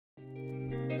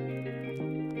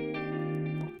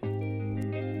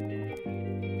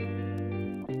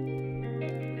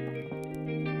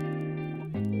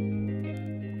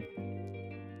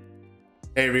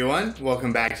Hey everyone,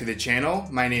 welcome back to the channel.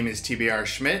 My name is TBR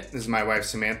Schmitt. This is my wife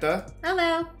Samantha.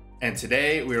 Hello. And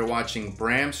today we are watching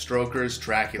Bram Stoker's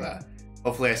Dracula.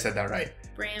 Hopefully I said that right.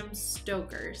 Bram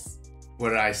Stoker's. What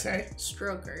did I say?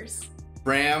 Strokers.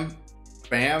 Bram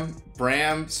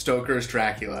Stoker's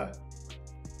Dracula.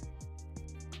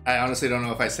 I honestly don't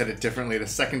know if I said it differently the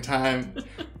second time.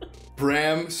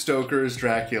 Bram Stoker's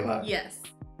Dracula. Yes.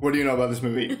 What do you know about this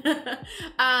movie?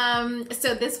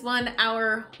 So this won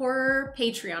our horror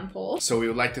Patreon poll. So we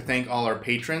would like to thank all our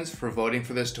patrons for voting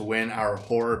for this to win our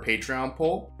horror Patreon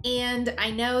poll. And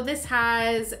I know this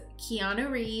has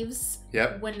Keanu Reeves,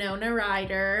 Yep. Winona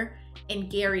Ryder, and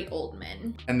Gary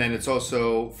Oldman. And then it's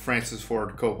also Francis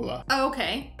Ford Coppola. Oh,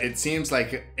 okay. It seems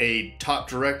like a top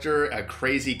director, a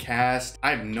crazy cast. I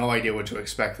have no idea what to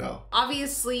expect though.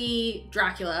 Obviously,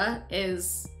 Dracula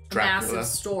is a Dracula. massive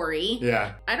story.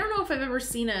 Yeah. I don't know if I've ever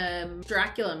seen a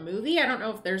Dracula movie. I don't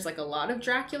know if there's like a lot of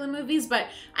Dracula movies, but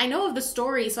I know of the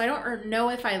story, so I don't know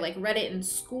if I like read it in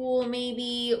school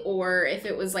maybe, or if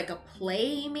it was like a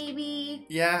play maybe.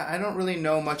 Yeah, I don't really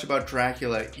know much about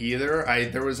Dracula either.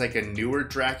 There was like a newer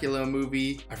Dracula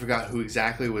movie. I forgot who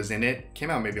exactly was in it. Came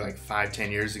out maybe like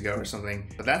 5-10 years ago or something.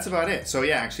 But that's about it. So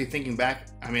yeah, actually thinking back,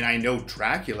 I mean, I know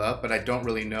Dracula, but I don't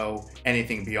really know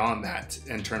anything beyond that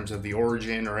in terms of the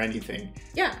origin or anything.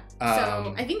 Yeah.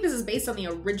 So I think this is based on the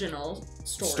original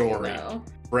story. Though.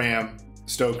 Bram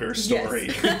Stoker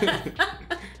story. Yes.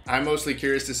 I'm mostly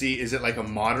curious to see, is it like a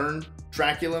modern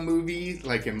Dracula movie,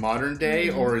 like in modern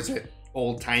day, or is it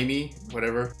old-timey,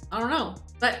 whatever? I don't know.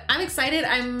 But I'm excited.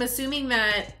 I'm assuming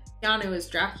that Keanu is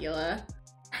Dracula.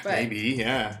 But maybe,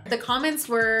 yeah. the comments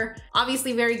were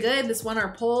obviously very good. This won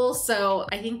our poll, so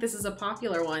I think this is a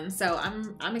popular one. So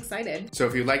I'm excited. So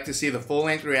if you'd like to see the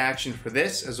full-length reaction for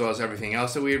this, as well as everything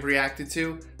else that we have reacted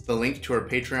to, the link to our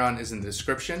Patreon is in the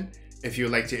description. If you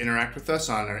would like to interact with us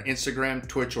on our Instagram,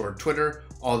 Twitch, or Twitter,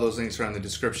 all those links are in the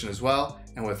description as well.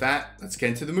 And with that, let's get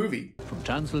into the movie. From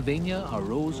Transylvania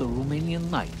arose a Romanian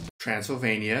knight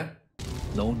Transylvania.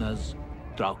 known as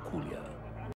Dracula.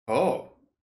 Oh,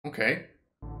 okay.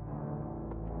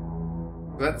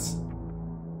 Is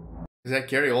that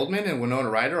Gary Oldman and Winona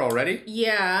Ryder already?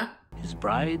 Yeah. His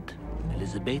bride,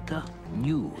 Elisabetta,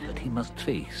 knew that he must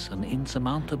face an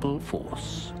insurmountable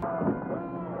force.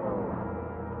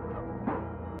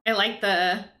 I like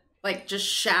the, just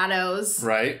shadows.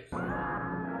 Right.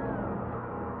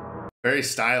 Very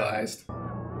stylized.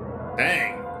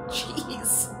 Dang.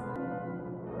 Jeez.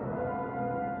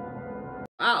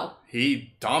 Wow.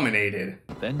 He dominated.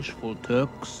 Vengeful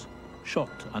Turks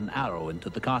shot an arrow into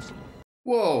the castle.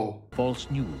 Whoa. False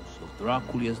news of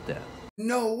Dracula's death.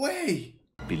 No way.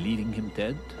 Believing him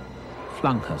dead,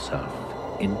 flung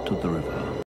herself into the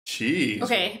river. Jeez.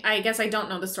 Okay, I guess I don't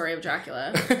know the story of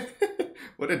Dracula.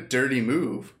 What a dirty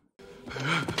move.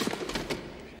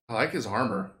 I like his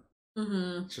armor.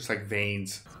 It's just like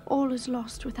veins. All is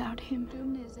lost without him.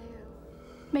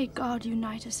 May God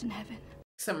unite us in heaven.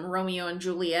 Some Romeo and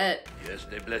Juliet.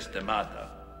 Este blestemata.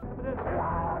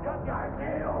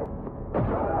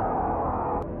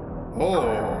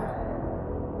 Oh.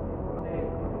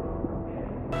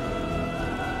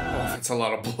 Oh, that's a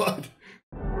lot of blood.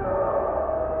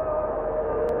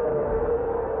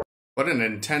 What an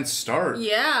intense start.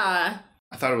 Yeah.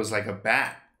 I thought it was like a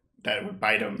bat that would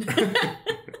bite him.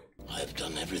 I've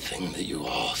done everything that you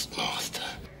asked, Master.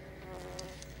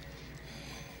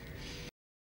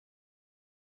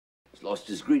 He's lost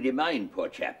his greedy mind, poor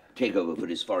chap. Take over for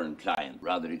his foreign client,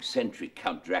 rather eccentric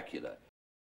Count Dracula.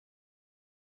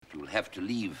 You'll have to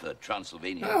leave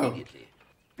Transylvania immediately.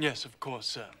 Yes, of course,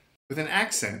 sir. With an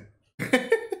accent.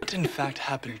 What in fact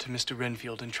happened to Mr.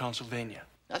 Renfield in Transylvania?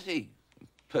 That's a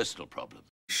personal problem.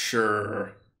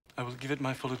 Sure. I will give it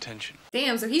my full attention.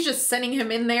 Damn, so he's just sending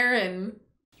him in there and...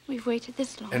 We've waited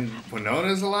this long. And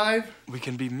Winona's alive? We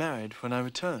can be married when I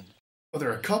return. Oh,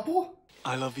 they're a couple?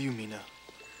 I love you, Mina.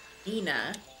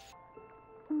 Nina.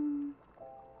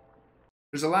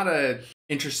 There's a lot of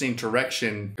interesting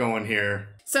direction going here.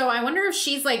 So I wonder if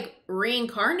she's like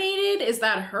reincarnated? Is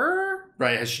that her?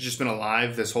 Right, has she just been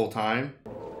alive this whole time?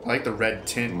 I like the red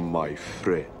tint. My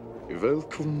friend,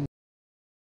 welcome.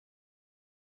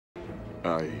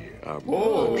 I am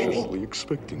Whoa. anxiously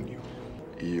expecting you.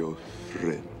 Your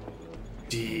friend.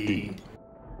 D.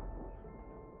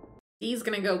 He's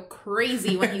gonna go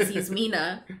crazy when he sees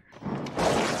Mina.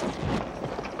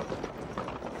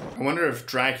 I wonder if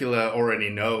Dracula already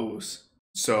knows.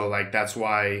 So, like, that's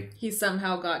why... He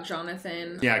somehow got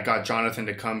Jonathan. Yeah, got Jonathan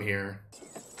to come here.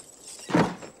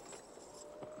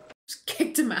 Just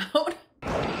kicked him out.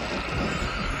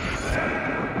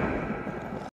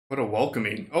 What a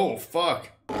welcoming. Oh, fuck.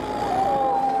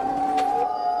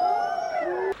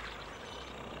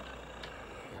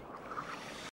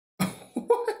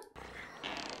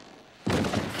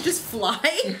 Just fly?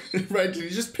 Right, did he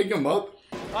just pick him up?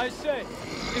 I say,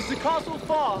 is the castle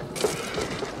far?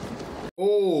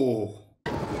 Oh.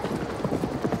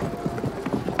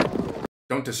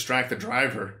 Don't distract the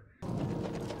driver.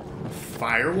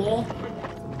 Firewall?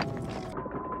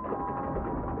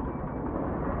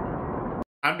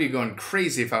 I'd be going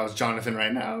crazy if I was Jonathan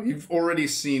right now. You've already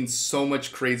seen so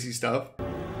much crazy stuff.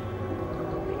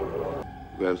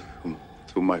 Welcome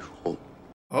to my home.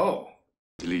 Oh.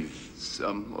 Leave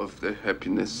some of the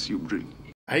happiness you bring.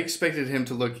 I expected him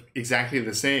to look exactly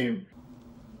the same.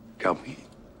 Come in.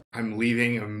 I'm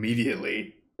leaving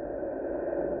immediately.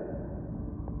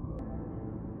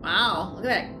 Wow, look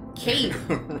at that cape.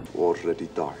 Already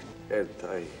dark, and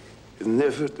I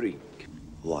never drink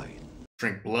wine.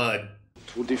 Drink blood.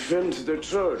 To defend the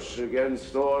church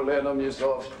against all enemies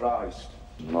of Christ.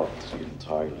 Not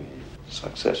entirely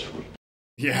successful.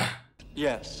 Yeah.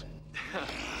 Yes.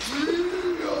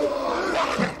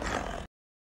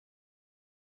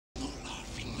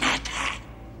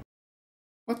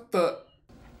 What the?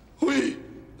 We,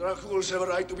 Dracula, have a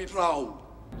right to be proud.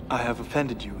 I have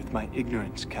offended you with my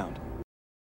ignorance, Count.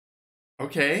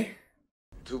 Okay.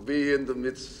 To be in the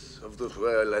midst of the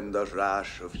whirl and the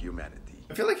rush of humanity.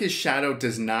 I feel like his shadow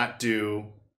does not do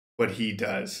what he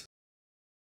does.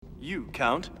 You,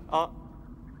 Count, are...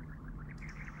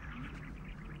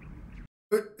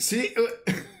 See?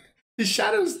 His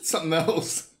shadow's something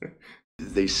else.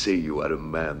 They say you are a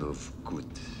man of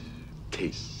good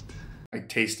taste. Like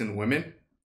taste in women?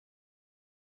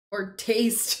 Or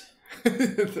taste.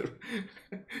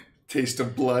 Taste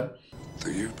of blood.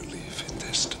 Do you believe in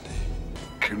destiny?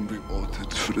 Can be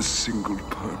altered for a single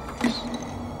purpose.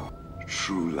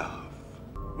 True love.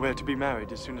 We're to be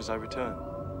married as soon as I return.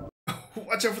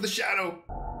 Watch out for the shadow.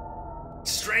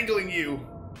 Strangling you.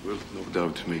 Will no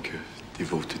doubt make a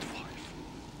devoted wife.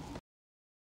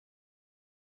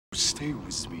 Stay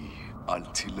with me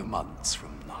until a month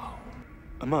from now.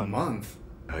 A A month? month?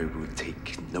 I will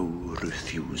take no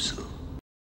refusal.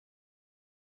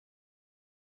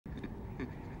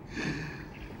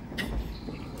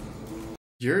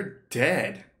 You're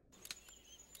dead.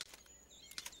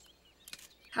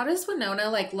 How does Winona,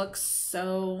 like, look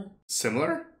so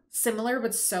Similar? similar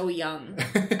but so young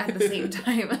at the same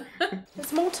time?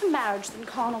 There's more to marriage than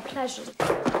carnal pleasures.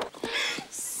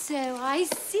 So I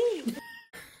see.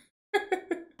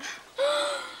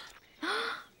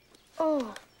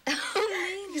 Oh.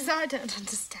 Because I don't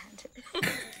understand it.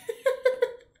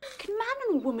 Can man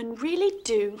and woman really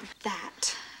do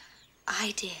that?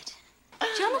 I did.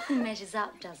 Jonathan measures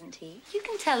up, doesn't he? You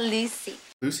can tell Lucy.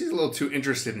 Lucy's a little too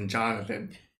interested in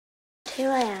Jonathan. Here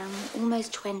I am,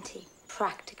 almost 20.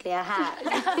 Practically a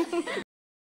hag.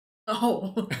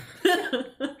 Oh.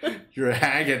 You're a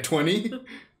hag at 20?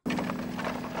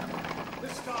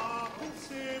 This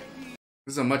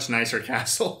is a much nicer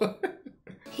castle.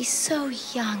 He's so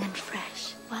young and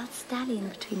fresh. Wild stallion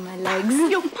between my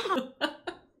legs.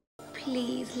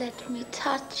 Please let me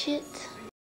touch it.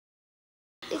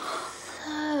 It's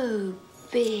so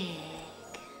big.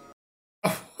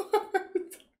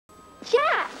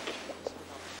 Jack!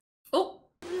 Oh.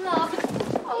 Look.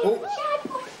 Oh,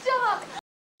 Jack, my dog.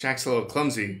 Jack's a little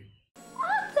clumsy.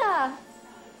 Arthur.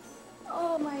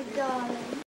 Oh, my darling.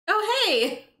 Oh,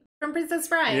 hey! From Princess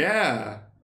Bride. Yeah.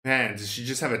 Man, does she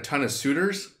just have a ton of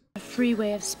suitors? A free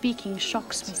way of speaking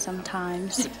shocks me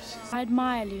sometimes. I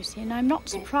admire Lucy, and I'm not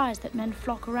surprised that men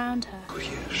flock around her.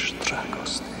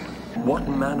 What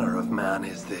manner of man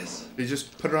is this? They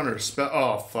just put her under a spell.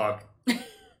 Oh, fuck.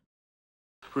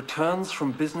 Returns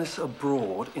from business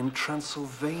abroad in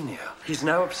Transylvania. He's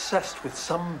now obsessed with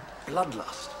some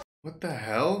bloodlust. What the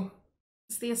hell?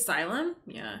 It's the asylum?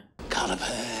 Yeah.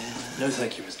 No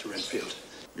thank you, Mr. Renfield.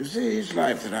 You see, each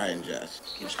life that I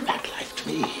ingest gives back life to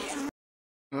me.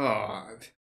 Oh.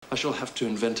 I shall have to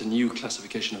invent a new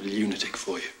classification of lunatic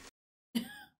for you.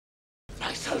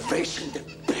 My salvation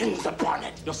depends upon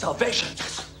it. Your salvation?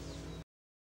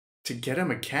 To get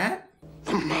him a cat?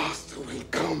 The master will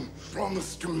come,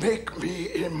 promise to make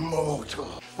me immortal.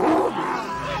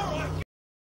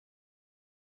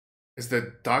 Is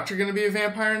the doctor gonna be a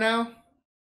vampire now?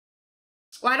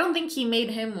 Well, I don't think he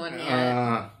made him one yet.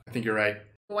 I think you're right.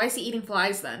 Why is he eating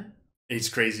flies then? He's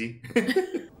crazy.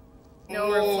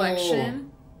 No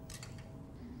reflection.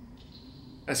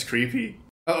 That's creepy.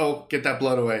 Uh-oh, get that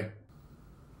blood away.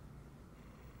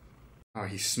 Oh,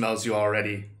 he smells you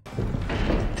already.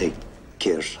 Take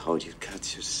care how you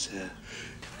cut yourself.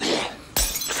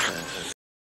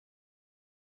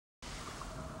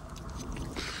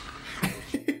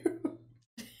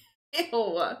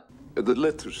 Ew. The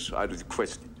letters I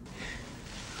requested.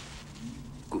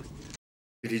 Good.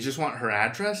 Did he just want her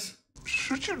address?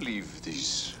 Should you leave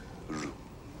this room?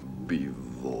 Be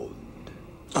warned.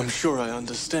 I'm sure I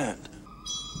understand.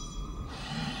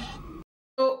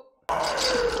 Oh.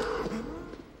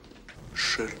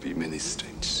 Shall be many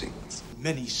strange things.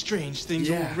 Many strange things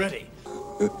already.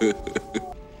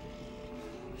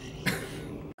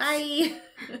 Bye.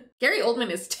 Gary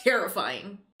Oldman is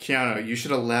terrifying. Keanu, you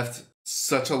should have left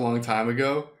such a long time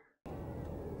ago.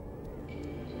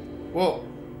 Whoa.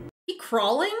 He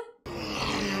crawling?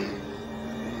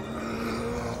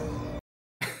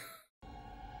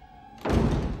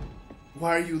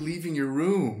 Why are you leaving your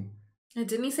room? And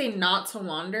didn't he say not to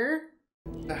wander?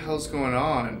 What the hell's going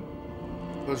on?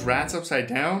 Those rats upside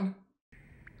down?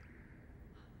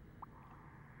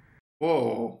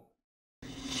 Whoa.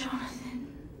 Jonathan.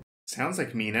 Sounds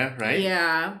like Mina, right?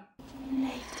 Yeah.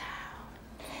 Lay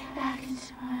down. Back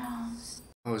into my arms.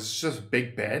 Oh, is this just a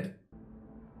big bed?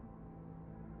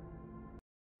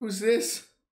 Who's this?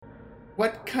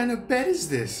 What kind of bed is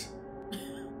this?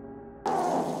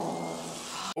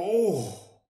 Oh.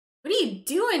 What are you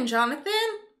doing, Jonathan?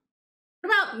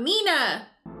 What about Mina?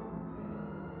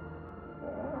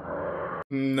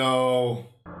 No.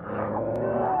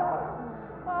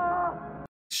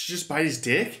 Did she just bite his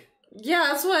dick? Yeah,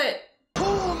 that's what.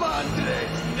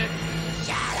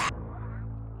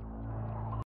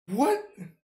 What?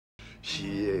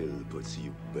 You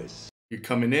You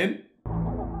coming in?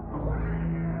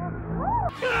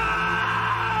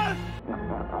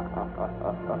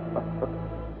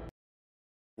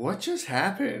 What just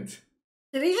happened?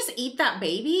 Did they just eat that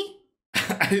baby?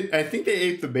 I think they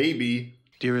ate the baby.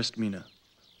 Dearest Mina,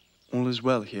 all is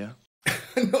well here.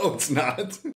 No, it's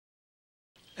not.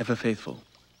 Ever faithful,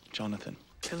 Jonathan.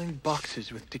 Filling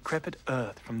boxes with decrepit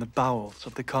earth from the bowels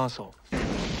of the castle.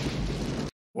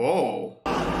 Whoa.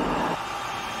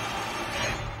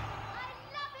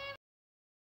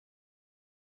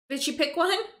 Did she pick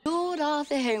one? Lord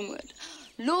Arthur Homewood.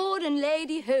 Lord and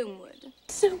Lady Homewood.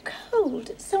 So cold.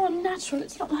 It's so unnatural.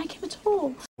 It's not like him at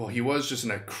all. Well, he was just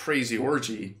in a crazy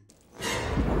orgy.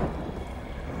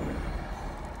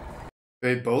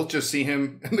 They both just see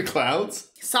him in the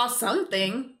clouds? Saw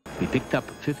something. We picked up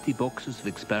 50 boxes of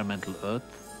experimental earth,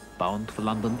 bound for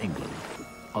London, England,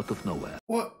 out of nowhere.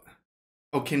 What?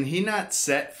 Oh, can he not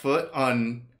set foot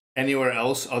on anywhere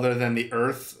else other than the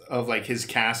earth of, like, his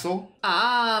castle?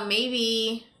 Ah,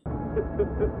 maybe.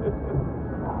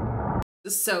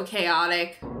 This is so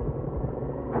chaotic.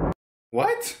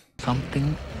 What?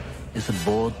 Something is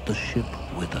aboard the ship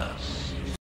with us.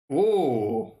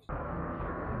 Whoa.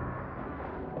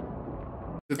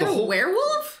 Did the whole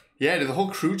werewolf? Yeah, did the whole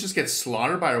crew just get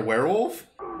slaughtered by a werewolf?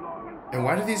 And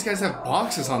why do these guys have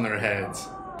boxes on their heads?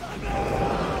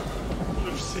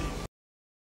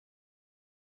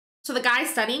 So the guy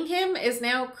studying him is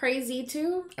now crazy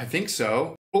too? I think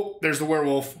so. Oh, there's the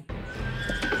werewolf.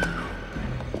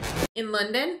 In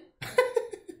London?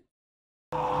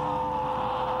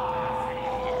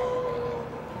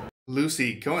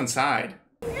 Lucy, go inside.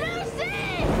 I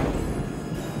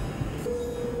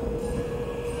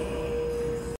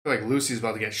feel like Lucy's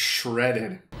about to get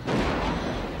shredded.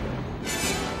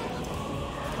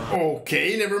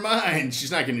 Okay, never mind.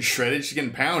 She's not getting shredded, she's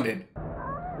getting pounded.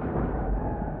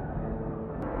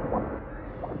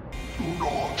 Do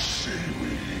not see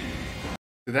me.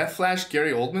 Did that flash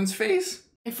Gary Oldman's face?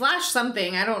 It flashed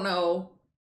something. I don't know.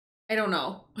 I don't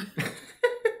know.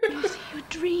 Lucy, you're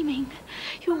dreaming.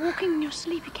 You're walking in your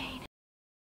sleep again.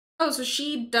 Oh, so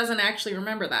she doesn't actually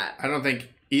remember that. I don't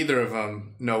think either of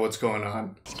them know what's going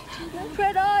on.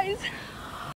 Red eyes.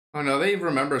 Oh no, they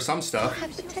remember some stuff. I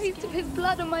have the taste of his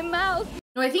blood in my mouth.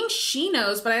 No, I think she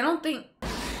knows, but I don't think...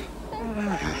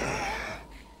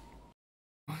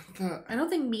 What the... I don't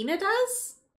think Mina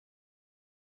does?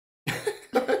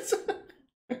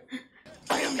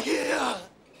 I am here.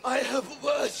 I have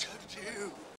worshipped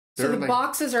you. So the like...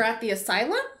 boxes are at the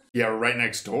asylum? Yeah, right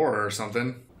next door or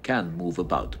something. Can move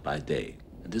about by day,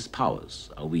 and his powers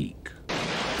are weak.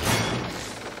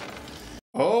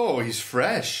 Oh, he's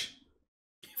fresh.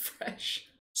 Fresh.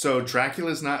 So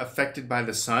Dracula's not affected by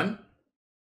the sun?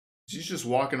 He's just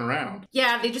walking around.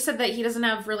 Yeah, they just said that he doesn't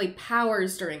have really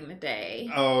powers during the day.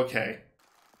 Oh, okay.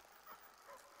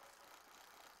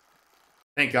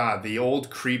 Thank God, the old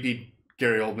creepy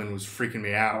Gary Oldman was freaking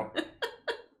me out.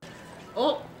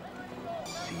 Oh.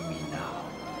 See me now.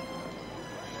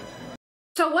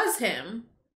 So it was him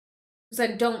who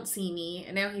said, "Don't see me,"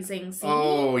 and now he's saying, "See me."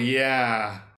 Oh,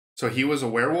 yeah. So he was a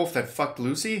werewolf that fucked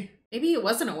Lucy? Maybe it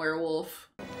wasn't a werewolf.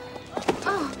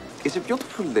 Oh, Is a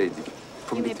beautiful lady.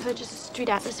 you may purchase a street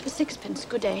atlas for 6p.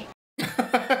 Good day.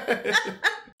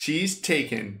 She's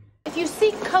taken. If you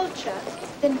seek culture,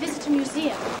 then visit a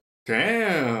museum.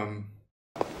 Damn.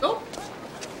 Oh.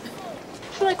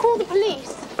 Shall I call the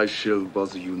police? I shall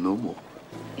bother you no more.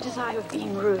 It is I who have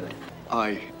been rude.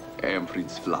 I am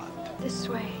Prince Vlad. This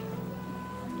way.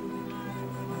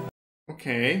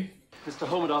 Okay. Mr.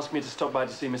 Holmwood asked me to stop by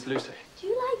to see Miss Lucy. Do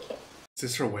you like it? Is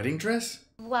this her wedding dress?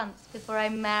 Once before I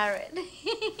married.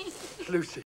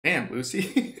 Lucy. Damn,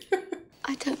 Lucy.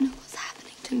 I don't know what's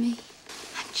happening to me.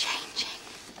 I'm changing.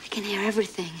 I can hear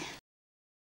everything.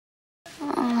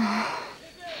 Oh.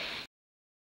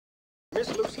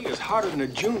 Miss Lucy is hotter than a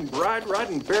June bride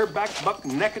riding bareback buck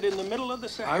naked in the middle of the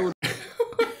Sahara.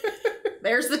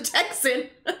 There's the Texan.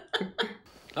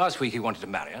 Last week he wanted to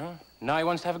marry her. Now he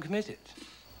wants to have her committed.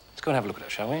 Let's go and have a look at her,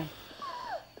 shall we?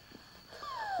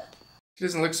 She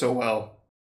doesn't look so well.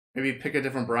 Maybe pick a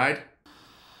different bride?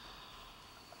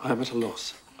 I am at a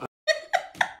loss.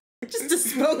 Just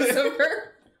dispose of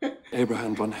her.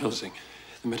 Abraham von Helsing,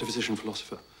 the metaphysician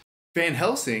philosopher. Van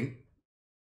Helsing?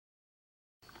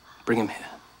 Bring him here.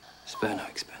 Spare no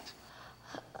expense.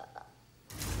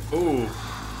 Ooh.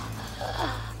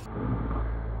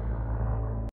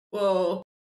 Whoa.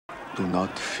 Do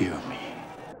not fear me.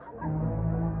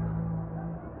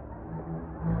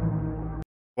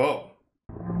 Whoa.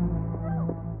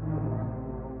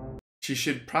 She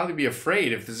should probably be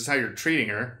afraid if this is how you're treating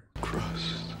her.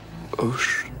 Crossed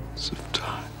oceans of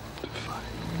time to find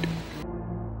you.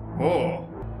 Oh.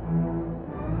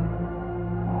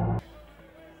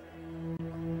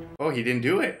 Oh, he didn't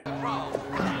do it.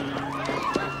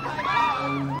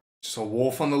 Just a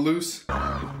wolf on the loose.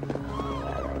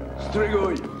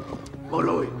 Strigoi,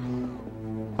 Moloi.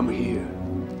 I'm here,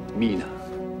 Mina.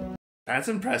 That's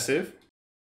impressive.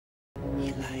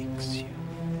 He likes you.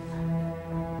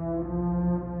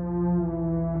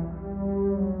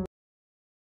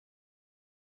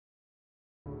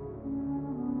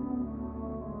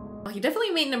 Well, he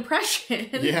definitely made an impression.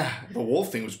 Yeah, the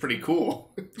wolf thing was pretty cool.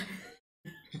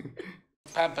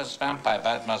 Pampas vampire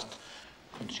bat must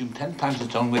consume 10 times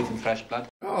its own weight in fresh blood.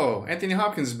 Oh, Anthony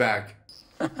Hopkins is back.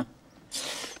 The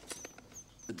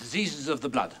diseases of the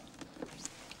blood,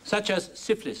 such as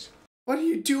syphilis. What are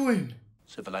you doing?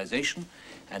 Civilization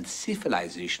and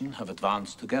syphilization have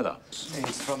advanced together.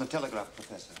 It's from the Telegraph,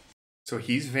 Professor. So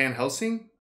he's Van Helsing?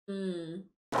 That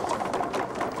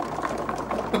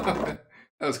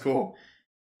was cool.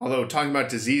 Although, talking about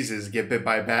diseases, get bit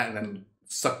by a bat and then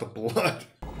suck the blood.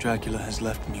 Dracula has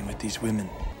left me with these women.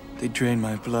 They drain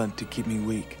my blood to keep me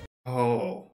weak.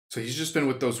 Oh, so he's just been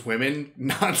with those women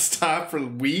nonstop for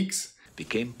weeks?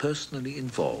 Became personally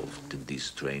involved in these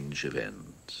strange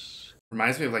events.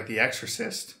 Reminds me of like The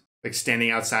Exorcist. Like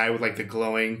standing outside with like the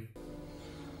glowing...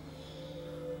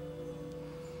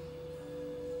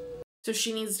 So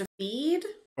she needs to feed?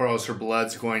 Or else her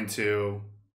blood's going to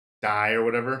die or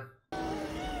whatever.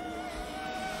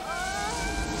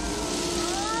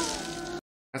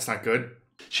 That's not good.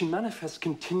 She manifests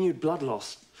continued blood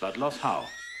loss. Blood loss how?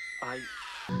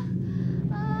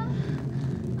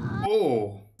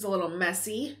 Oh. It's a little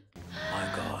messy. My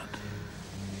God.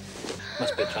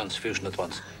 Must be a transfusion at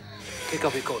once. Take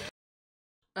off your coat.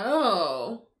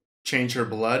 Oh. Change her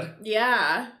blood?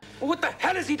 Yeah. What the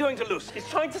hell is he doing to Lucy? He's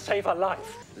trying to save her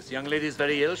life. This young lady is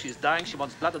very ill. She's dying. She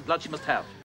wants blood, and blood she must have.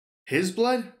 His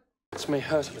blood? This may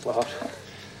hurt a little hard.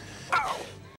 Ow!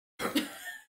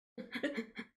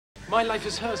 My life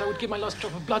is hers. I would give my last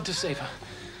drop of blood to save her.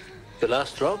 The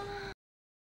last drop?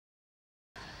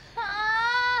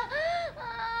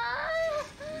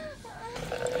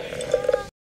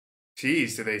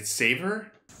 Jeez, did they save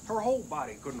her? Her whole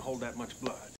body couldn't hold that much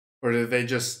blood. Or did they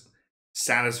just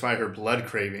satisfy her blood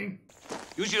craving?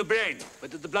 Use your brain. Where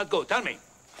did the blood go? Tell me.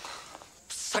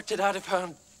 Sucked it out of her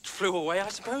and flew away, I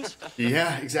suppose?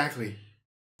 Yeah, exactly.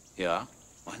 Yeah?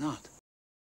 Why not?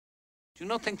 Do you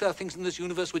not think there are things in this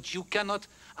universe which you cannot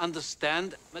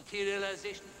understand?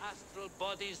 Materialization, astral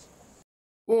bodies.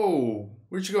 Whoa,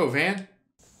 where'd you go, Van?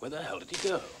 Where the hell did he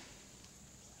go?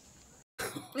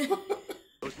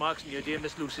 Those marks on your dear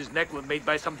Miss Lucy's neck were made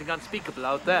by something unspeakable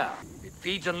out there. It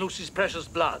feeds on Lucy's precious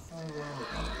blood.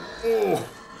 Oh,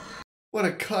 what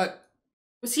a cut.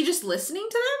 Was he just listening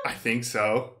to them? I think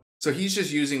so. So he's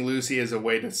just using Lucy as a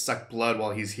way to suck blood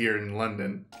while he's here in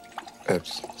London.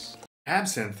 Absence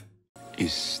Absinthe?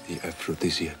 is the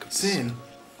aphrodisiac of Sin?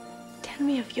 Tell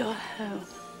me of your home.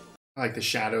 I like the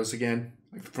shadows again,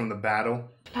 like from the battle.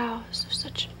 Flowers of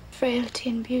such frailty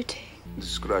and beauty.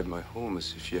 Describe my home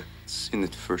as if you had seen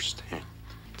it firsthand.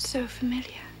 It's so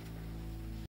familiar.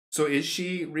 So is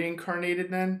she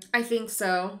reincarnated then? I think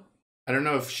so. I don't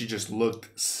know if she just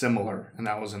looked similar and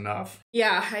that was enough.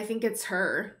 Yeah, I think it's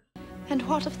her. And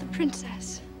what of the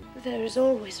princess? The There is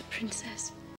always a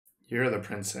princess. You're the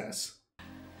princess.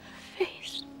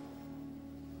 Face.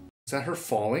 Is that her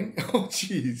falling? Oh,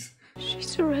 jeez.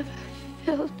 She's a river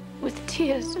filled with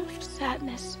tears of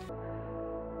sadness.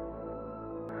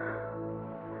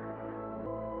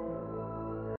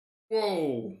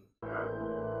 Whoa.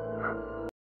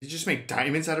 Did you just make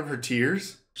diamonds out of her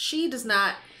tears? She does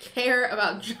not care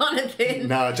about Jonathan.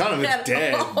 Nah, Jonathan's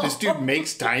dead. all. This dude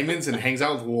makes diamonds and hangs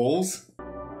out with wolves.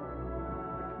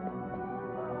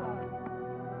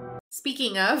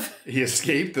 Speaking of, He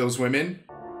escaped those women.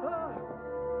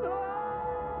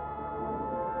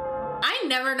 I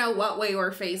never know what way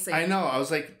we're facing. I know. I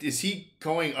was like, is he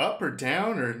going up or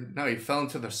down? Or no, he fell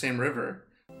into the same river.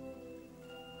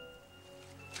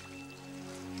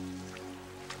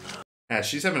 Yeah,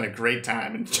 she's having a great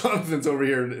time, and Jonathan's over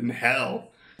here in hell.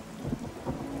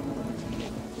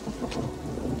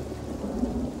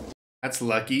 That's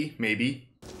lucky, maybe.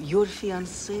 Your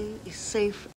fiancé is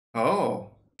safe. Oh.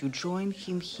 You join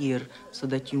him here so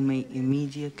that you may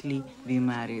immediately be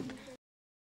married.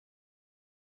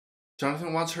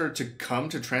 Jonathan wants her to come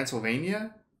to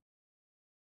Transylvania?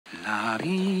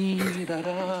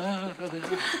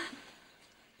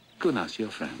 Go and ask your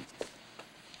friend.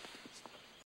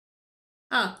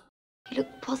 Huh. You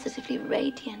look positively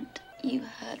radiant. You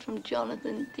heard from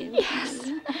Jonathan, didn't Yes.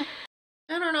 you?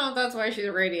 I don't know if that's why she's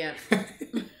radiant.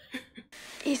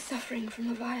 He's suffering from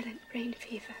a violent brain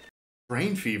fever.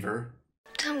 Brain fever?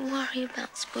 Don't worry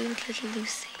about spoiled little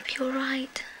Lucy. You're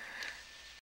right.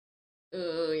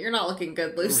 You're not looking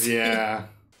good, Lucy. Yeah.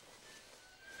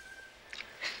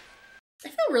 I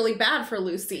feel really bad for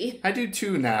Lucy. I do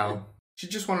too now. She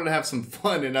just wanted to have some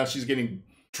fun, and now she's getting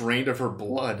drained of her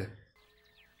blood.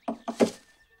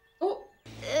 Oh.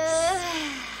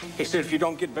 He said if you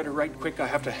don't get better right quick, I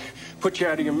have to put you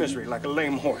out of your misery like a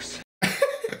lame horse.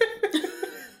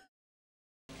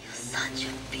 Such a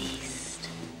beast.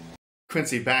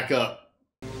 Quincy, back up.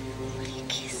 Will you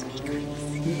kiss me,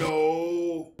 Quincy?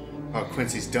 No. Oh,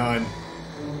 Quincy's done.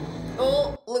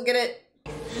 Oh, look at it.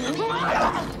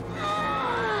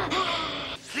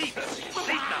 Sleep! Sleep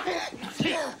now!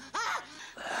 Sleep!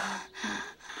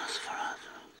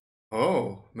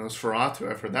 Oh, Nosferatu.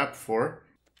 I've heard that before.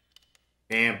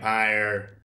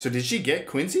 Vampire. So did she get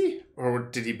Quincy? Or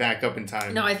did he back up in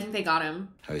time? No, I think they got him.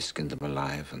 I skinned them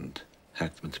alive and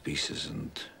hacked them to pieces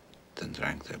and then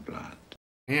drank their blood.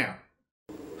 Yeah.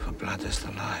 For blood is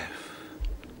the life.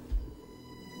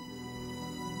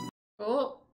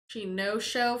 Oh, she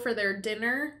no-show for their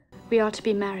dinner. We are to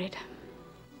be married.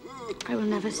 I will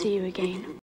never see you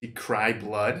again. He cried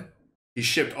blood. He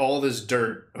shipped all this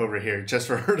dirt over here just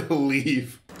for her to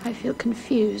leave. I feel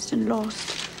confused and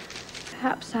lost.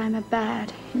 Perhaps I'm a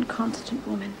bad, inconstant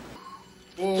woman.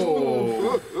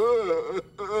 Oh.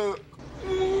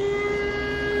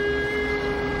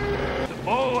 The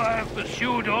bow I have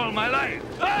pursued all my life.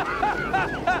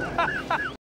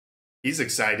 He's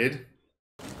excited.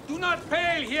 Do not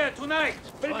fail here tonight.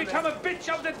 Will become a bitch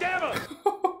of the devil.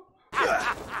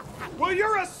 Well,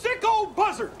 you're a sick old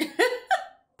buzzard.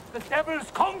 The devil's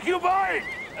concubine!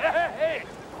 Hey,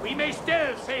 we may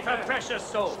still save her precious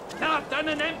soul. Not on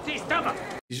an empty stomach.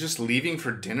 He's just leaving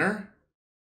for dinner?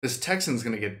 This Texan's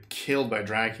gonna get killed by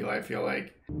Dracula, I feel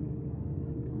like. Is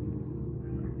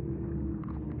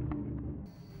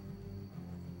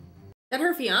that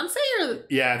her fiance or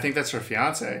Yeah, I think that's her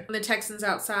fiance. the Texans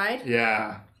outside?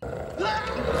 Yeah.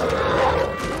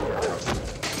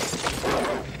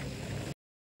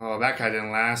 Oh, that guy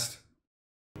didn't last.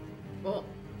 Well,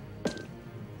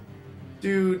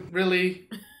 Dude, really?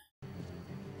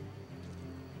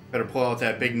 Better pull out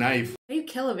that big knife. how do you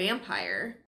kill a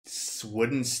vampire?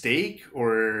 Wooden stake?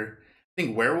 Or I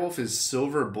think werewolf is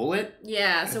silver bullet?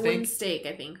 Yeah, so I wooden think. stake,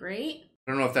 I think, right?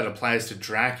 I don't know if that applies to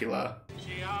Dracula.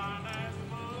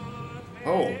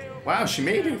 Oh, wow, she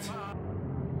made it.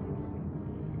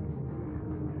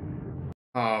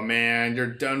 Oh man, you're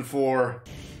done for.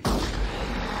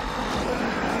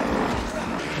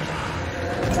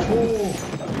 Oh.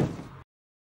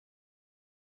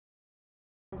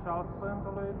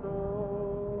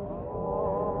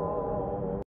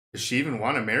 Does she even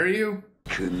want to marry you?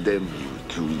 Condemn you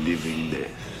to living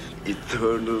death,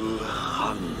 eternal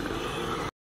hunger.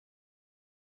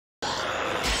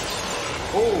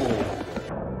 Oh.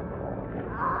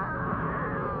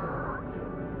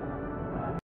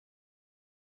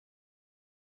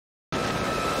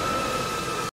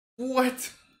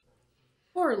 What?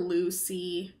 Poor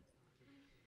Lucy.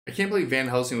 I can't believe Van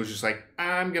Helsing was just like,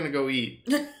 I'm gonna go eat.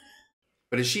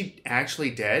 But is she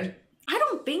actually dead? I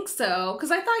don't think so,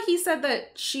 because I thought he said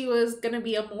that she was gonna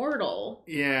be immortal.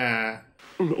 Yeah.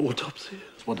 An autopsy?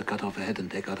 Just want to cut off her head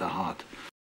and take out her heart.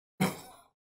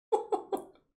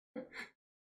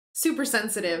 Super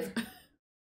sensitive.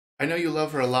 I know you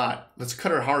love her a lot. Let's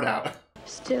cut her heart out.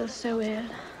 Still so ill.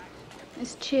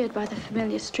 Is cheered by the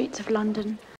familiar streets of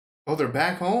London. Oh, they're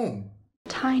back home.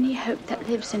 Tiny hope that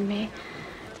lives in me,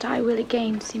 that I will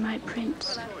again see my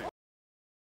prince.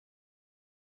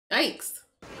 Yikes.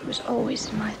 It was always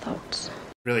in my thoughts.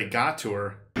 Really got to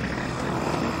her.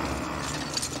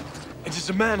 It is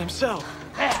the man himself.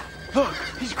 Look,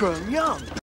 he's grown young.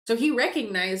 So he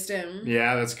recognized him.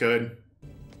 Yeah, that's good.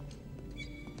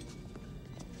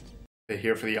 They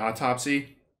here for the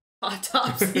autopsy?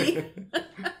 Autopsy.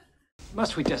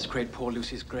 Must we desecrate poor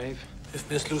Lucy's grave? If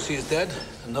Miss Lucy is dead,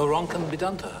 no wrong can be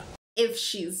done to her. If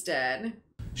she's dead.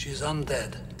 She's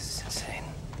undead. This is insane.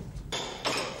 I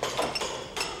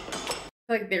feel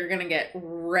like they're gonna get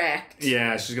wrecked.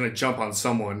 Yeah, she's gonna jump on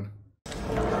someone.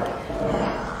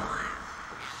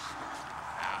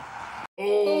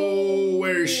 Oh,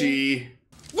 where is she?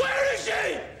 Where is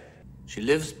she? She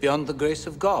lives beyond the grace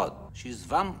of God. She's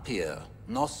vampire,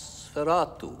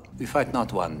 Nosferatu. We fight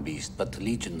not one beast, but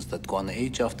legions that go on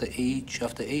age after age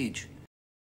after age.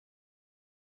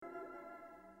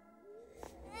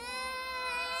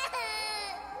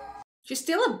 She's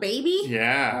still a baby?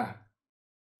 Yeah.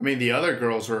 I mean, the other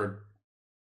girls were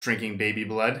drinking baby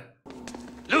blood.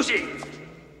 Lucy!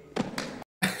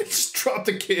 Just drop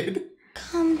the kid.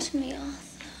 Come to me,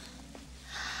 Arthur.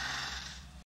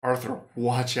 Arthur,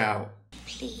 watch out.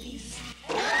 Please.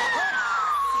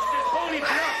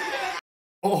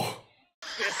 Oh.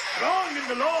 You're strong in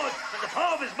the Lord and the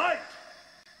power of his might.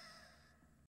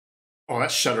 Oh,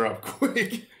 that shut her up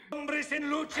quick.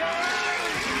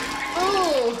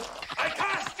 Oh! I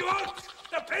cast you out,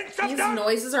 the Prince of These Dark.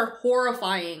 noises are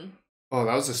horrifying. Oh,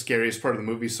 that was the scariest part of the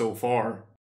movie so far.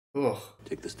 Ugh.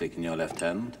 Take the stake in your left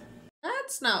hand.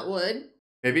 That's not wood.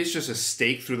 Maybe it's just a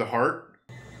stake through the heart?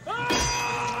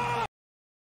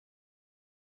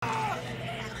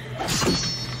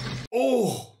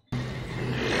 Oh!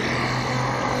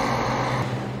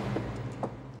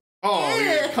 Oh,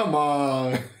 yeah, come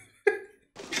on.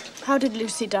 How did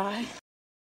Lucy die?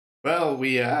 Well,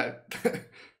 we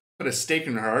put a stake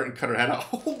in her heart and cut her head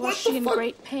off. Was she in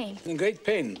great pain? In great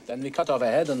pain. Then we cut off her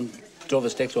head and drove a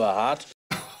stake through her heart.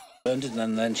 Burned it,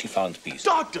 and then she found peace.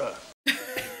 Doctor!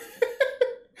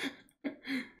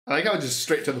 I like how just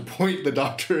straight to the point the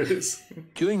doctor is.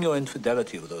 During your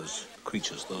infidelity with those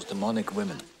creatures, those demonic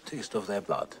women, taste of their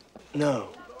blood. No.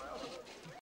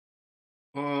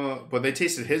 But they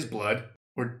tasted his blood.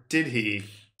 Or did he?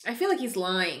 I feel like he's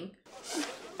lying.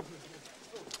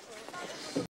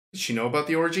 Did she know about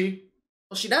the orgy?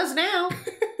 Well, she does now.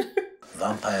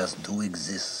 Vampires do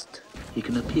exist. He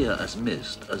can appear as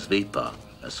mist, as vapor,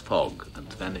 as fog,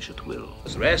 and vanish at will.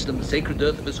 As rest in the sacred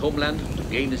earth of his homeland to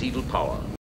gain his evil power.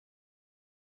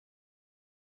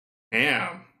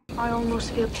 Damn. I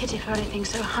almost feel pity for anything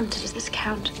so hunted as this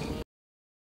count.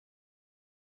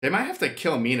 They might have to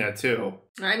kill Mina, too.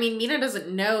 I mean, Mina doesn't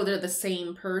know they're the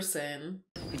same person.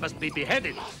 He must be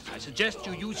beheaded. I suggest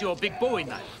you use your big Bowie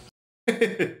knife.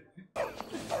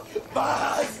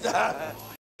 Bastard!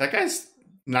 That guy's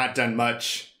not done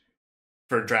much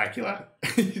for Dracula.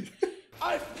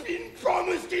 I've been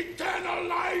promised eternal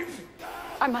life.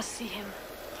 I must see him.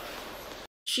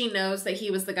 She knows that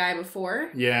he was the guy before.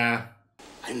 Yeah.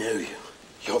 I know you.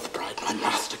 You're the bride my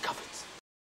master covets.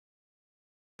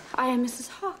 I am Mrs.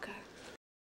 Harker.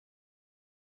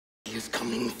 He is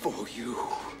coming for you.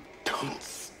 Don't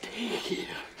stay here.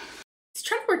 He's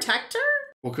trying to protect her?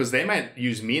 Well, because they might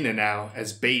use Mina now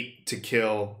as bait to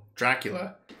kill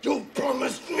Dracula. You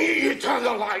promised me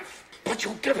eternal life, but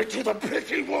you give it to the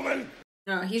pretty woman.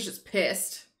 No, he's just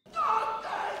pissed.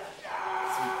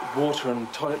 Water and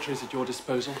toiletries at your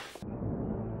disposal.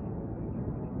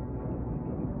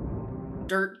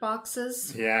 Dirt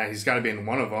boxes. Yeah, he's got to be in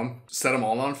one of them. Set them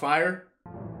all on fire?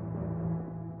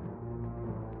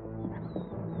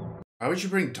 Why would you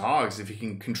bring dogs if you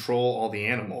can control all the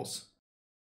animals?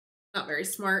 Not very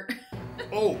smart.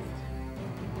 Oh!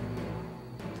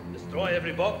 Destroy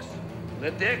every box.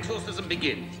 Let the exorcism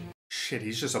begin. Shit,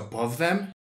 he's just above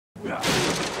them?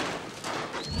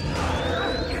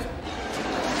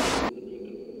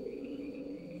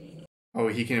 Oh,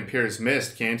 he can appear as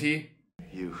mist, can't he?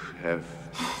 You have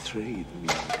betrayed me.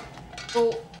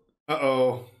 Oh.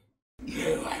 Uh-oh.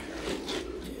 You.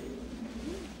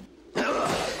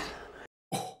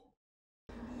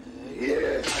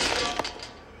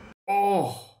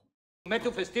 Oh!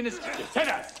 Metophistinus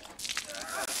Cedas.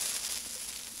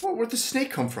 Oh, where'd the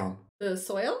snake come from? The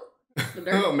soil? The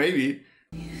dirt? Oh, maybe.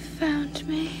 Found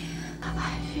me.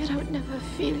 I feared I would never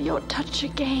feel your touch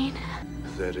again.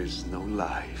 There is no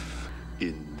life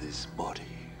in this body.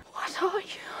 What are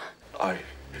you? I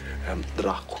am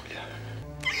Dracula.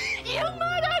 You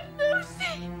murdered Lucy!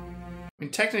 I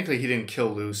mean, technically he didn't kill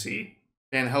Lucy.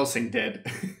 Van Helsing did.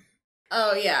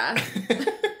 Oh, yeah.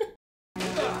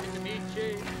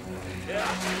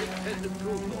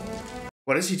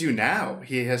 What does he do now?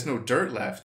 He has no dirt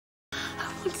left.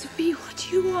 I want to be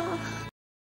what you are.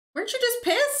 Weren't you just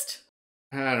pissed?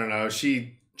 I don't know.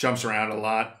 She jumps around a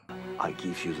lot. I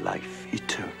give you life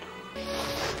eternal.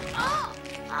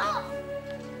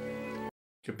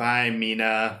 Goodbye,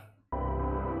 Mina.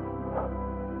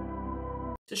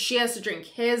 So she has to drink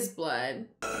his blood.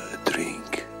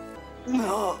 Drink.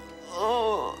 No.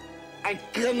 Oh, I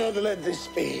cannot let this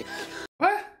be.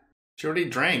 What? She already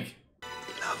drank.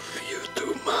 Love you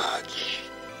too much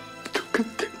to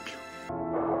continue.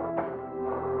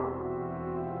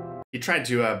 He tried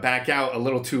to back out a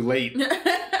little too late.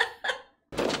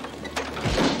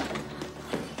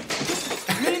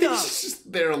 He's just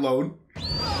there alone.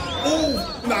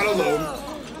 Oh, not alone.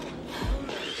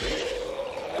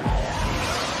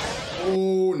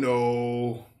 Oh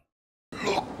no.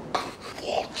 Look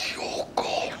what your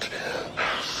God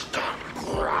has done.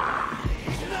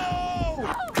 No!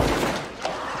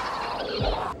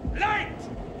 Light!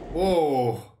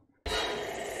 Whoa.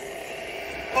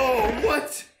 Oh,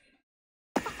 what?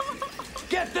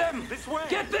 Get them! This way!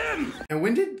 Get them! And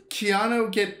when did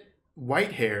Keanu get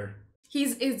white hair?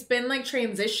 It's been like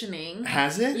transitioning.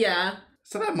 Has it? Yeah.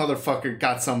 So that motherfucker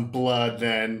got some blood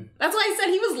then. That's why I said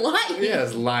he was lying.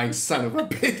 Yes, lying son of a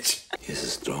bitch. He has a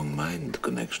strong mind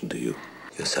connection to you.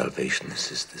 Your salvation is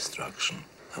his destruction.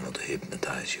 I want to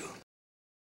hypnotize you.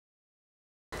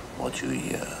 What you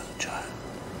hear, child?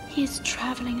 He is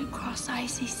traveling across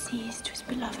icy seas to his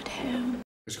beloved home.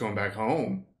 He's going back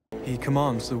home. He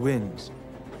commands the winds,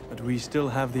 but we still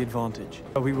have the advantage.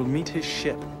 We will meet his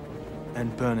ship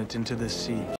and burn it into the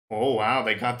sea. Oh, wow,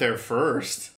 they got there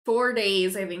first. 4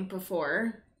 days, I think,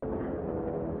 before.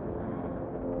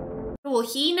 Will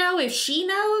he know if she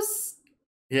knows?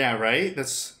 Yeah, right?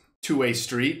 That's two-way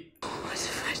street. What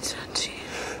have I done to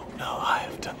you? No, I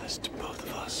have done this to both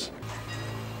of us.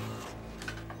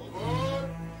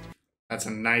 That's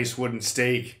a nice wooden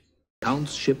stake.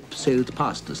 Count's ship sailed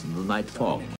past us in the night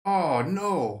fog. Oh,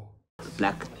 no. The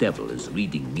Black Devil is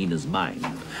reading Mina's mind.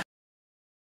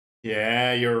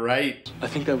 Yeah, you're right. I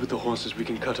think that with the horses we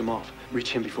can cut him off,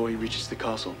 reach him before he reaches the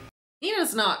castle.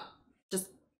 Nina's not just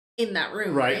in that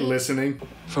room, Right, right? listening.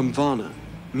 From Varna,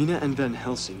 Mina and Van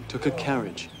Helsing took a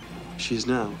carriage. She is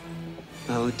now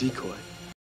our decoy.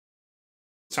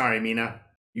 Sorry, Mina.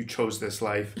 You chose this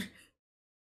life.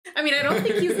 I mean, I don't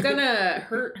think he's gonna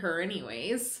hurt her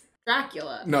anyways.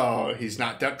 Dracula. No, he's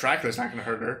not. Dracula's not gonna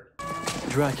hurt her.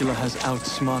 Dracula has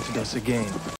outsmarted us again.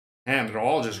 And they're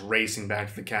all just racing back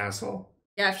to the castle.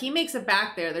 Yeah, if he makes it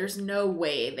back there, there's no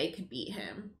way they could beat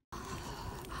him.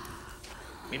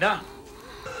 Mina!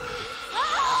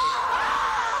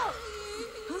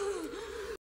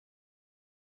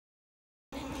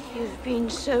 You've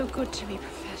been so good to me,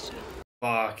 Professor.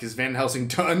 Fuck, is Van Helsing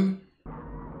done?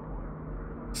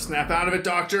 Snap out of it,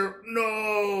 Doctor.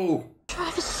 No!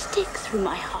 Drive a stick through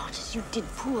my heart as you did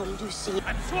poor Lucy.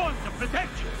 I'm sworn to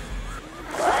protect you!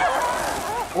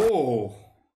 Oh.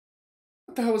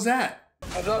 What the hell was that?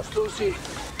 I've lost Lucy.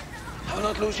 I will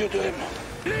not lose you to him.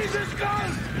 Leave this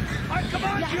gun! I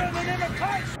command you in the name of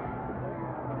Christ!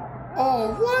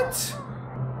 Oh, what?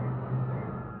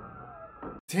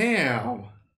 Damn.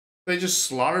 They just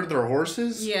slaughtered their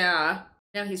horses? Yeah.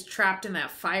 Now he's trapped in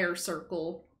that fire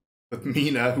circle. With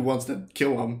Mina, who wants to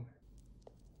kill him.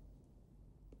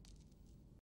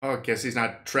 Oh, I guess he's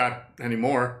not trapped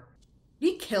anymore. Did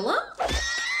he kill him?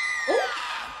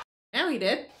 Oh! Now he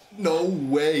did. No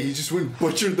way. He just went and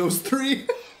butchered those three.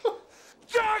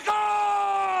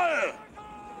 Jackal!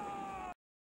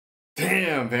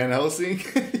 Damn, Van Helsing.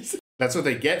 That's what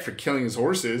they get for killing his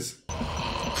horses.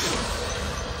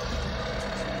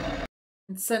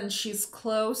 And since she's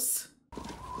close.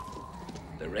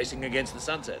 They're racing against the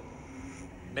sunset.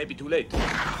 Maybe too late.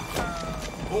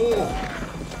 Oh!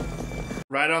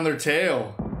 Right on their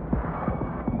tail.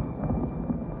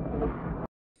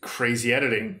 Crazy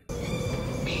editing.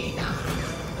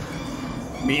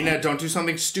 Mina, don't do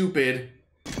something stupid.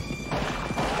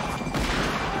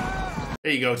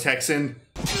 There you go, Texan.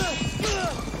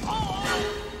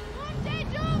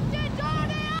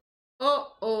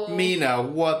 Uh-oh. Mina,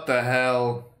 what the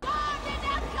hell?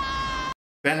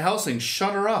 Van Helsing,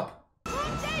 shut her up.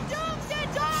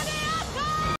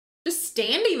 Just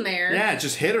standing there. Yeah,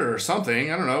 just hit her or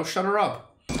something. I don't know. Shut her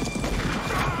up.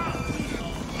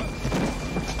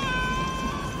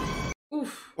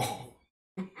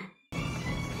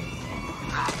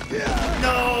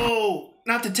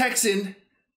 Not the Texan.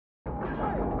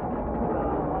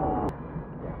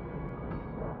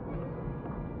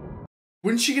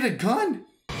 Wouldn't she get a gun?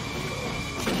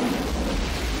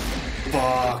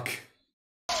 Fuck.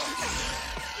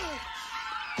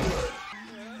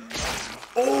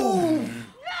 Oh!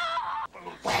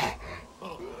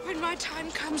 When my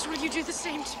time comes, will you do the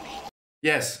same to me?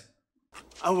 Yes.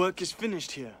 Our work is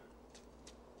finished here.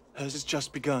 Hers has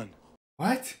just begun.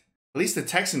 What? At least the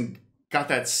Texan got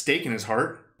that stake in his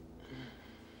heart.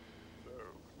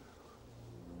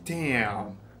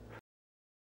 Damn.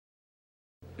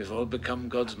 We've all become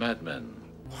God's madmen.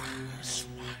 Where's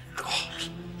my God?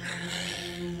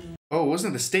 Oh, it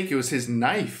wasn't the stake, it was his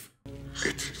knife.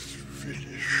 It is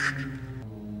finished.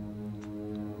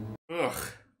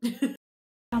 Ugh.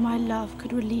 How my love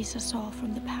could release us all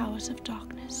from the powers of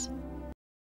darkness.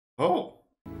 Oh.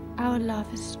 Our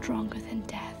love is stronger than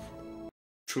death.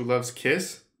 True love's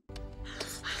kiss?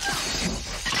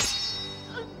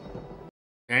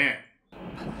 Damn.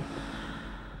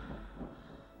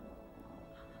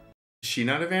 Is she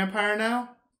not a vampire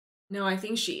now? No, I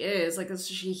think she is. Like,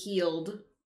 she healed.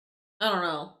 I don't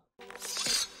know.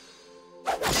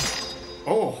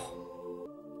 Oh.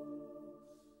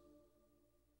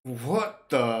 What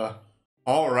the?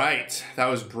 Alright, that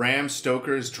was Bram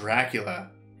Stoker's Dracula.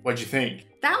 What'd you think?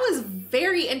 That was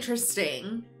very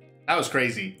interesting. That was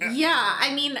crazy. Yeah,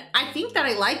 I mean, I think that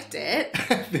I liked it.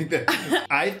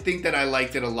 I think that I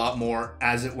liked it a lot more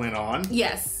as it went on.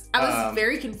 Yes, I was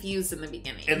very confused in the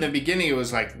beginning. In the beginning, it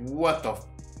was like, what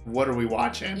are we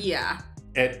watching? Yeah.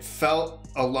 It felt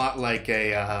a lot like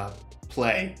a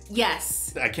play.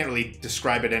 Yes. I can't really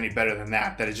describe it any better than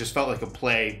that it just felt like a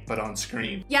play, but on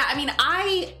screen. Yeah, I mean,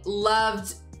 I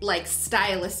loved, like,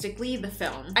 stylistically the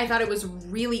film. I thought it was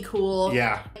really cool.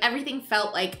 Yeah. Everything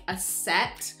felt like a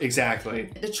set. Exactly.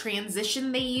 The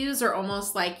transition they use are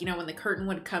almost like, you know, when the curtain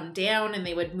would come down and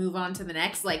they would move on to the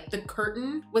next, like the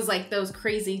curtain was like those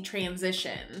crazy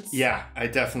transitions. Yeah, I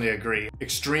definitely agree.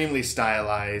 Extremely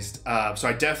stylized. So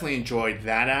I definitely enjoyed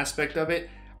that aspect of it.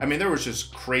 I mean, there was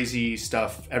just crazy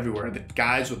stuff everywhere. The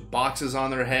guys with boxes on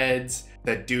their heads,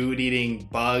 that dude eating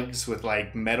bugs with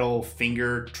like metal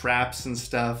finger traps and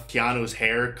stuff. Keanu's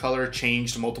hair color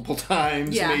changed multiple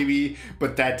times, maybe,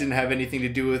 but that didn't have anything to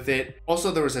do with it.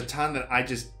 Also, there was a ton that I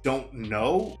just don't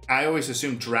know. I always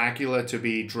assumed Dracula to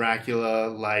be Dracula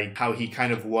like how he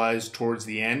kind of was towards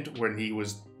the end, when he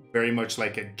was very much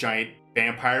like a giant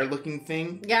vampire looking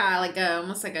thing. Yeah, like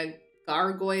almost like a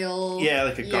gargoyle. Yeah,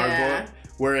 like a gargoyle.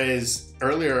 Whereas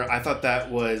earlier, I thought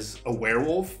that was a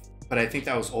werewolf, but I think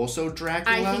that was also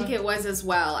Dracula. I think it was as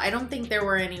well. I don't think there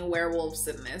were any werewolves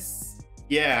in this.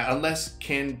 Yeah, unless,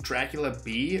 can Dracula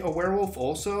be a werewolf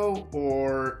also?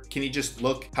 Or can he just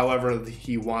look however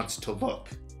he wants to look?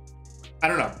 I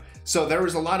don't know. So there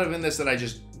was a lot of in this that I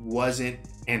just wasn't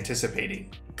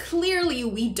anticipating. Clearly,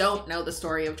 we don't know the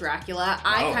story of Dracula. No.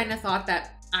 I kind of thought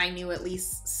that I knew at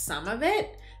least some of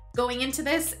it going into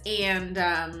this,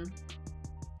 and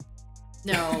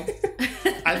no.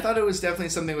 I thought it was definitely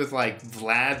something with like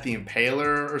Vlad the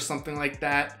Impaler or something like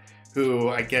that, who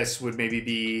I guess would maybe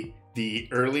be the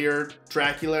earlier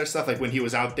Dracula stuff, like when he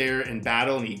was out there in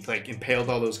battle and he like impaled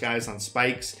all those guys on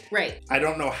spikes. Right. I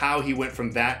don't know how he went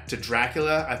from that to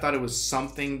Dracula. I thought it was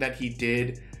something that he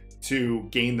did to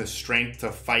gain the strength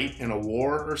to fight in a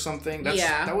war or something.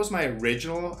 That was my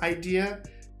original idea,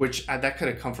 which that could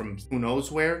have come from who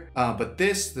knows where. But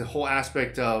the whole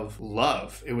aspect of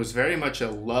love, it was very much a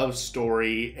love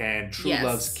story and true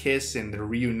love's kiss and the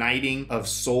reuniting of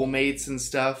soulmates and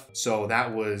stuff. So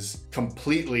that was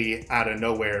completely out of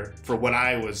nowhere for what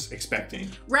I was expecting.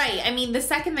 Right. I mean, the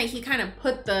second that he kind of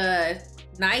put the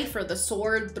knife or the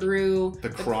sword through the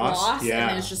cross and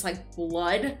then it's just like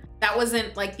blood, that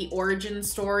wasn't like the origin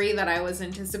story that I was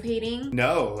anticipating.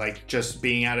 No, like just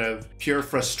being out of pure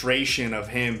frustration of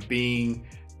him being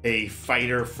a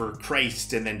fighter for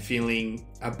Christ and then feeling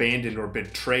abandoned or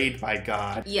betrayed by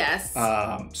God. Yes.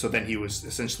 So then he was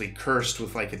essentially cursed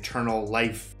with like eternal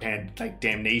life and like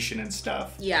damnation and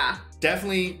stuff. Yeah.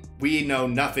 Definitely, we know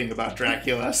nothing about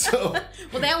Dracula, so...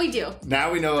 Well, now we do.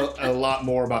 Now we know a lot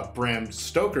more about Bram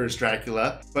Stoker's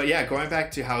Dracula. But yeah, going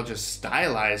back to how just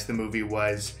stylized the movie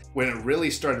was, when it really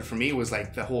started for me was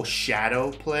like the whole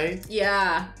shadow play.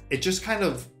 Yeah. It just kind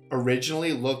of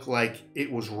originally looked like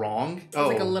it was wrong. It was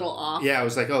like a little off. Yeah, it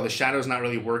was like, oh, the shadow's not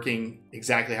really working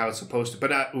exactly how it's supposed to,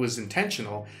 but it was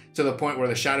intentional to the point where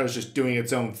the shadow's just doing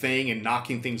its own thing and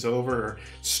knocking things over or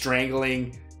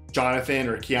strangling Jonathan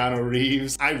or Keanu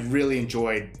Reeves. I really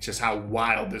enjoyed just how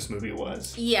wild this movie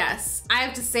was. Yes, I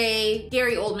have to say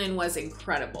Gary Oldman was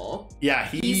incredible. Yeah,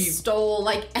 he stole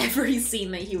like every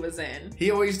scene that he was in.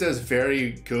 He always does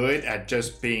very good at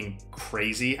just being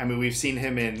crazy. I mean, we've seen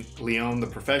him in Leon the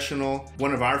Professional,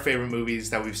 one of our favorite movies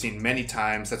that we've seen many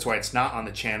times. That's why it's not on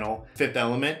the channel. Fifth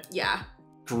Element. Yeah.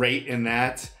 Great in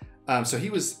that. So he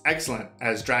was excellent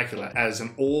as Dracula, as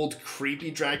an old, creepy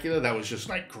Dracula that was just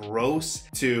like gross,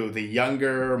 to the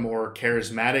younger, more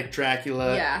charismatic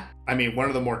Dracula. Yeah. I mean, one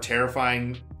of the more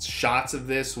terrifying shots of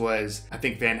this was, I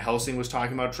think Van Helsing was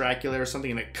talking about Dracula or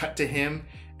something, and it cut to him,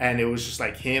 and it was just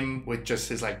like him with just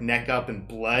his like neck up and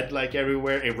blood like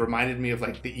everywhere. It reminded me of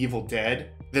like The Evil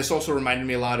Dead. This also reminded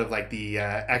me a lot of like The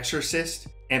Exorcist.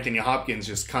 Anthony Hopkins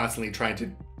just constantly trying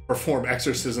to perform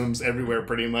exorcisms everywhere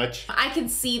pretty much. I can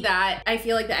see that. I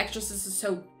feel like The Exorcist is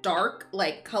so dark,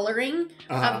 like coloring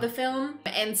of the film,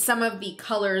 and some of the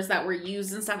colors that were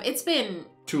used and stuff. It's been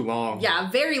too long.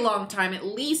 Yeah, very long time, at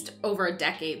least over a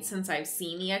decade since I've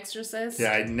seen The Exorcist.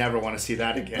 Yeah, I never want to see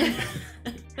that again.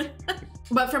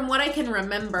 But from what I can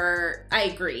remember, I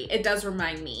agree. It does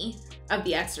remind me of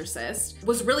The Exorcist. It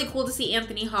was really cool to see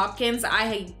Anthony Hopkins.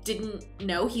 I didn't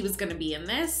know he was gonna be in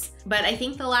this, but I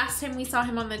think the last time we saw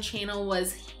him on the channel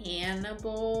was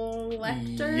Hannibal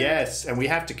Lecter. Yes, and we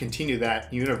have to continue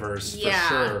that universe for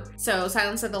sure. So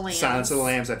Silence of the Lambs. Silence of the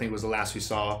Lambs, I think, was the last we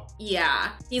saw.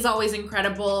 Yeah, he's always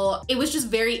incredible. It was just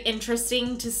very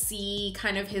interesting to see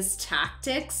kind of his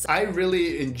tactics. I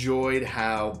really enjoyed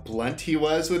how blunt he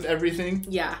was with everything.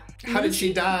 Yeah. How did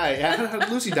she die? How did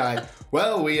Lucy die?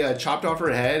 Well, we chopped off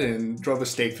her head and drove a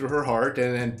stake through her heart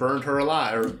and then burned her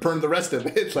alive, or burned the rest of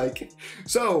it. Like,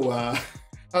 so,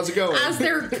 how's it going? As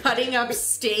they're cutting up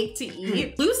steak to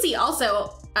eat. Lucy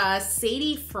also,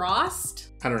 Sadie Frost.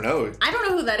 I don't know. I don't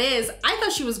know who that is. I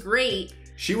thought she was great.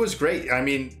 She was great. I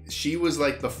mean, she was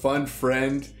like the fun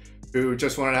friend who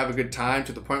just wanted to have a good time,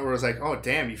 to the point where I was like, oh,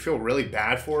 damn, you feel really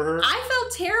bad for her? I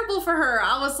felt terrible for her.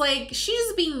 I was like,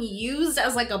 she's being used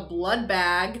as like a blood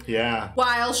bag. Yeah.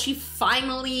 While she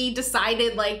finally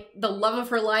decided like the love of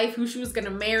her life, who she was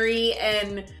gonna marry,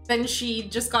 and then she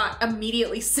just got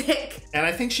immediately sick. And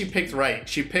I think she picked right.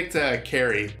 She picked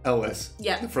Carrie Ellis.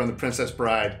 Yeah. From The Princess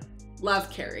Bride.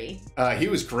 Love Carrie. He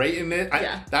was great in it.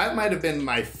 Yeah. That might have been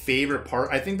my favorite part.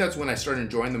 I think that's when I started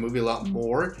enjoying the movie a lot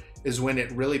more, is when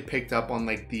it really picked up on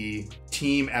like the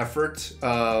team effort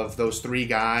of those three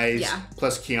guys,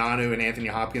 plus Keanu and Anthony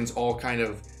Hopkins, all kind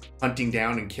of hunting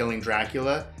down and killing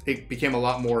Dracula. It became a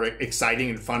lot more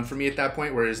exciting and fun for me at that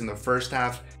point, whereas in the first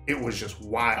half, it was just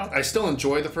wild. I still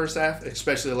enjoy the first half,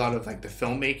 especially a lot of like the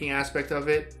filmmaking aspect of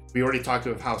it. We already talked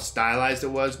about how stylized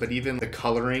it was, but even the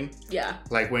coloring. Yeah.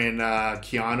 Like when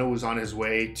Keanu was on his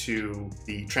way to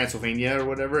the Transylvania or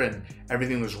whatever, and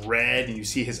everything was red, and you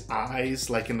see his eyes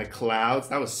like in the clouds.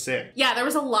 That was sick. Yeah, there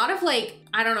was a lot of like,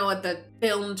 I don't know what the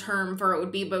film term for it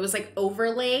would be, but it was like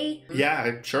overlay.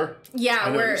 Yeah, sure. Yeah, I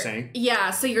know what you're saying.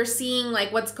 Yeah, so you're seeing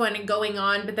like what's going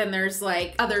on, but then there's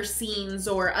like other scenes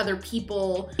or other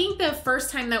people. I think the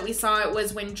first time that we saw it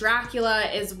was when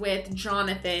Dracula is with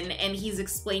Jonathan and he's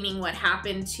explaining what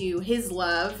happened to his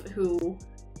love, who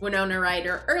Winona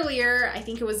Ryder earlier, I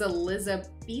think it was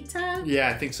Elizabeta? Yeah,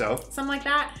 I think so. Something like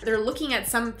that. They're looking at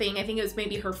something, I think it was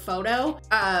maybe her photo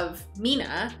of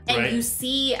Mina, and you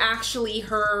see actually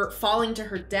her falling to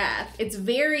her death. It's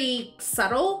very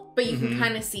subtle, but you can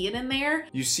kind of see it in there.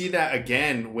 You see that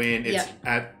again when it's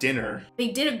at dinner. They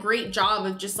did a great job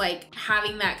of just like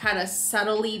having that kind of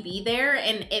subtly be there,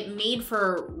 and it made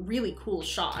for really cool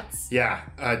shots. Yeah,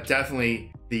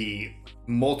 definitely the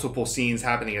multiple scenes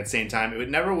happening at the same time. It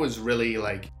never was really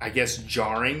like, I guess,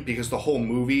 jarring, because the whole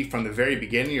movie from the very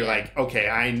beginning, you're like, okay,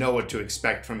 I know what to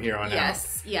expect from here on out.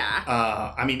 Yes, yeah.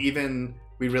 I mean, even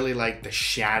we really like the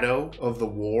shadow of the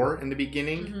war in the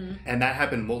beginning. And that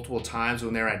happened multiple times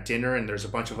when they're at dinner and there's a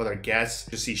bunch of other guests.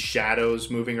 You see shadows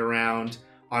moving around,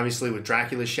 obviously with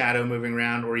Dracula's shadow moving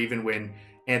around, or even when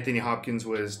Anthony Hopkins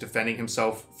was defending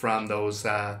himself from those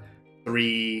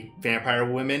three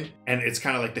vampire women, and it's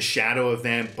kind of like the shadow of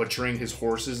them butchering his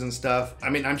horses and stuff. I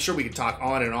mean, I'm sure we could talk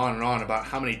on and on and on about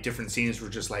how many different scenes were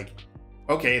just like,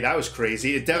 okay, that was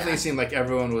crazy. It definitely seemed like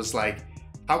everyone was like,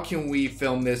 how can we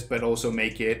film this but also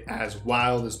make it as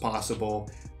wild as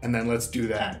possible, and then let's do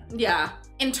that. Yeah.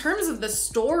 In terms of the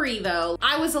story though,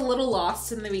 I was a little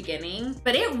lost in the beginning,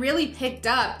 but it really picked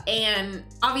up, and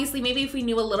obviously maybe if we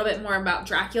knew a little bit more about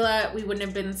Dracula, we wouldn't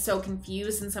have been so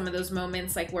confused in some of those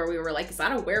moments, like where we were like, is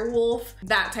that a werewolf?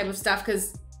 That type of stuff,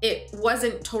 because it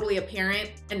wasn't totally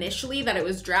apparent initially that it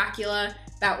was Dracula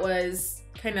that was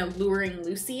kind of luring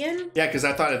Lucy in. Yeah, because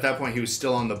I thought at that point he was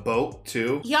still on the boat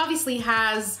too. He obviously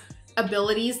has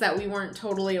abilities that we weren't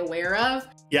totally aware of.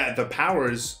 Yeah, the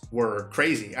powers were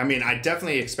crazy. I mean, I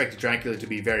definitely expected Dracula to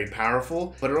be very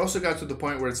powerful, but it also got to the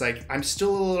point where it's like, I'm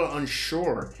still a little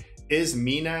unsure. Is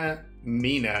Mina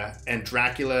and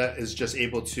Dracula is just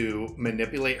able to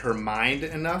manipulate her mind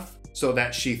enough so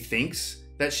that she thinks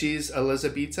that she's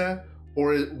Elizabeta?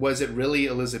 Or was it really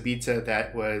Elizabeta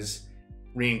that was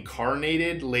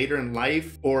reincarnated later in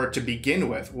life? Or to begin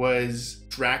with, was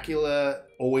Dracula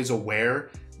always aware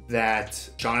that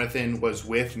Jonathan was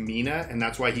with Mina and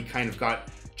that's why he kind of got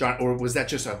John, or was that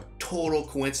just a total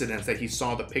coincidence that he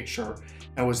saw the picture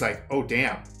and was like, oh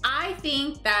damn? I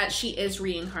think that she is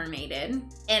reincarnated,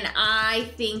 and I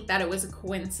think that it was a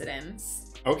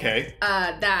coincidence. Okay.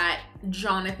 That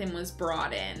Jonathan was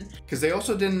brought in. Because they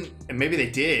also didn't, and maybe they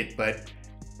did, but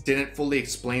didn't fully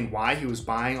explain why he was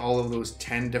buying all of those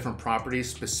 10 different properties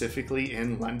specifically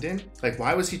in London. Like,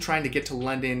 why was he trying to get to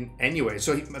London anyway?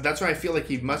 So that's why I feel like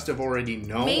he must have already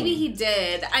known. Maybe he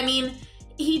did. I mean,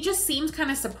 he just seemed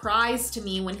kind of surprised to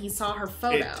me when he saw her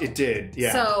photo. It did,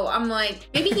 yeah. So I'm like,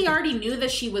 maybe he already knew that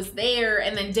she was there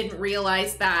and then didn't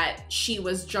realize that she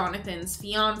was Jonathan's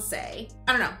fiance.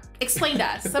 I don't know. Explain to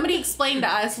us. Somebody explain to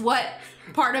us what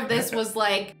part of this was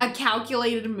like a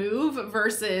calculated move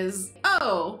versus,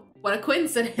 oh, what a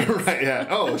coincidence. Right, yeah.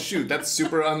 Oh, shoot, that's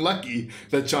super unlucky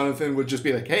that Jonathan would just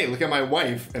be like, hey, look at my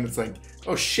wife. And it's like,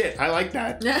 oh shit, I like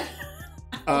that.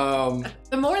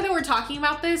 The more that we're talking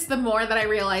about this, the more that I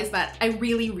realize that I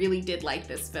really, really did like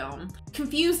this film.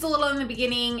 Confused a little in the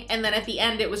beginning, and then at the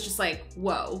end it was just like,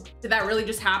 whoa, did that really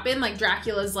just happen? Like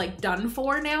Dracula's like done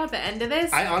for now at the end of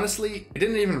this? I honestly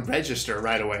didn't even register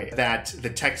right away that the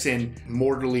Texan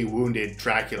mortally wounded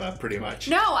Dracula pretty much.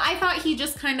 No, I thought he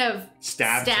just kind of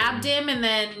stabbed him and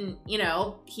then, you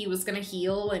know, he was gonna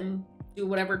heal and do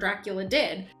whatever Dracula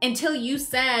did. Until you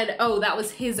said, oh, that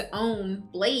was his own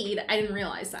blade, I didn't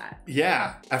realize that.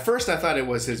 Yeah, at first I thought it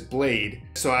was his blade,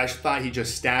 so I thought he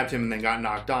just stabbed him and then got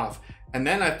knocked off. And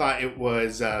then I thought it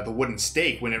was the wooden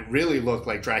stake when it really looked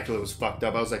like Dracula was fucked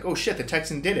up. I was like, oh shit, the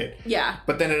Texan did it. Yeah.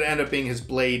 But then it ended up being his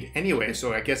blade anyway,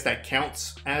 so I guess that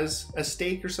counts as a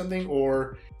stake or something,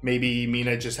 or maybe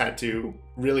Mina just had to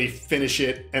really finish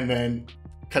it and then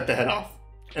cut the head off.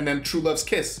 And then True Love's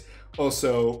Kiss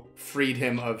also freed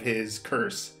him of his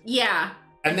curse. Yeah.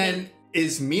 And then,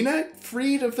 is Mina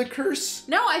freed of the curse?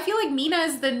 No, I feel like Mina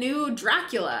is the new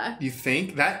Dracula. You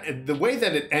think? That the way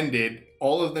that it ended,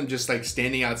 all of them just like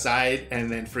standing outside, and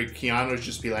then for Keanu to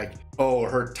just be like, oh,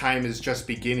 her time is just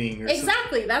beginning. Or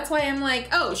exactly. Something. That's why I'm like,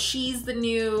 oh, she's the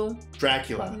new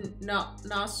Dracula.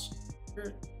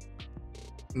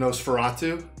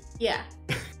 Nosferatu? Yeah.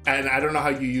 And I don't know how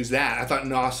you use that. I thought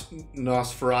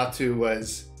Nosferatu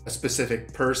was a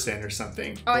specific person or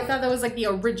something. Oh, I thought that was like the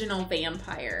original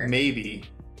vampire. Maybe.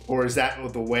 Or is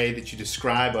that the way that you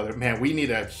describe other... Man, we need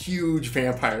a huge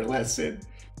vampire lesson.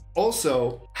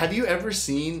 Also, have you ever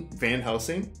seen Van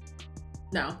Helsing?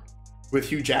 No. With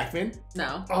Hugh Jackman?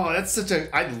 No. Oh, that's such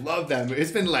a... I love that movie.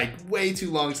 It's been like way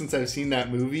too long since I've seen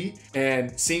that movie.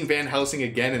 And seeing Van Helsing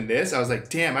again in this, I was like,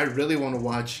 damn, I really want to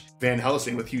watch Van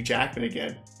Helsing with Hugh Jackman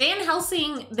again. Van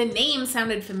Helsing, the name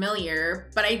sounded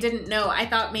familiar, but I didn't know. I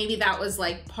thought maybe that was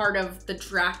like part of the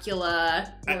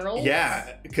Dracula world.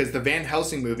 Yeah, because the Van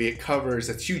Helsing movie, it covers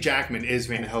that Hugh Jackman is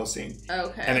Van Helsing.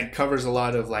 Okay. And it covers a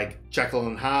lot of like Jekyll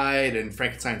and Hyde and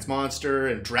Frankenstein's monster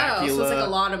and Dracula. Oh, so it's like a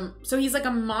lot of... So he's like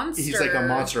a monster. He's like a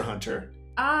monster hunter.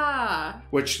 Ah.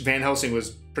 Which Van Helsing was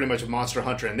pretty much a monster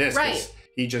hunter in this. Right.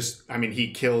 He just, I mean, he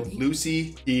killed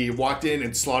Lucy. He walked in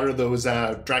and slaughtered those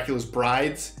Dracula's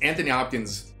brides. Anthony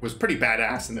Hopkins was pretty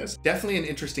badass in this. Definitely an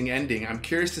interesting ending. I'm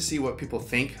curious to see what people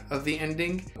think of the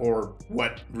ending or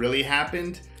what really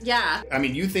happened. Yeah. I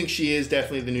mean, you think she is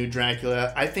definitely the new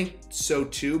Dracula. I think so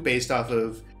too, based off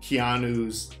of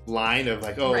Keanu's line of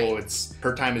like, oh, right. It's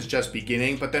her time is just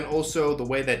beginning. But then also the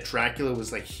way that Dracula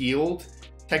was like healed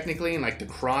technically, and like the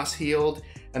cross healed,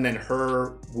 and then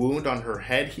her wound on her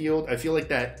head healed. I feel like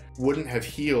that wouldn't have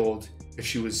healed if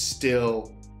she was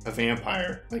still a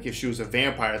vampire. Like if she was a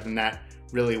vampire, then that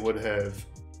really would have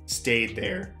stayed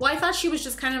there. Well, I thought she was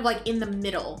just kind of like in the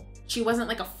middle. She wasn't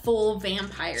like a full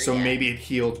vampire So yet. Maybe it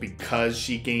healed because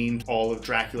she gained all of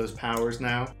Dracula's powers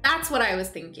now. That's what I was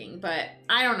thinking, but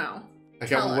I don't know.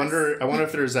 Like I wonder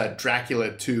if there's a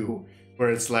Dracula 2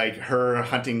 where it's like her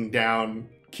hunting down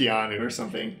Keanu or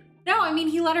something. No, I mean,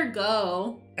 he let her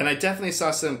go. And I definitely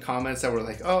saw some comments that were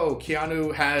like, oh,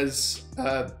 Keanu has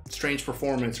a strange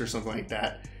performance or something like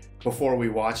that. before we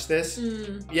watched this.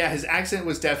 Yeah, his accent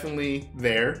was definitely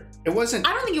there. It wasn't...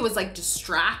 I don't think it was like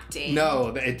distracting.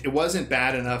 No, it wasn't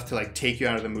bad enough to like take you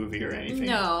out of the movie or anything.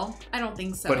 No, I don't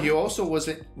think so. But he also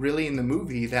wasn't really in the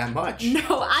movie that much.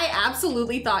 No, I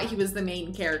absolutely thought he was the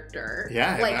main character.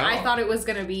 Yeah, like no. I thought it was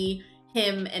gonna be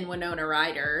him and Winona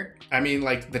Ryder. I mean,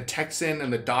 like the Texan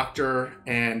and the doctor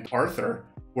and Arthur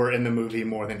were in the movie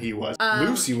more than he was.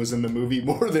 Lucy was in the movie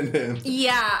more than him.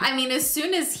 Yeah, I mean, as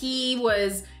soon as he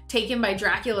was taken by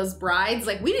Dracula's brides,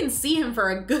 like we didn't see him for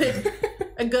a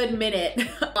good minute.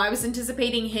 I was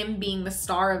anticipating him being the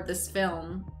star of this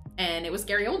film, and it was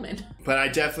Gary Oldman. But I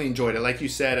definitely enjoyed it. Like you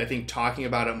said, I think talking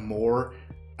about it more,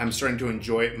 I'm starting to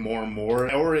enjoy it more and more.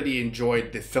 I already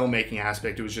enjoyed the filmmaking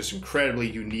aspect. It was just incredibly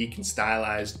unique and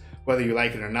stylized. Whether you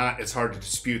like it or not, it's hard to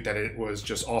dispute that it was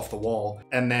just off the wall.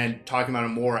 And then talking about it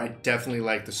more, I definitely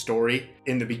liked the story.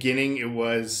 In the beginning, it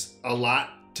was a lot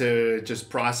to just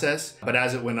process, but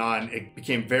as it went on, it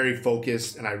became very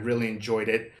focused and I really enjoyed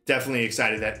it. Definitely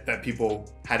excited that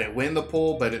people had it win the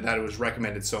poll, but that it was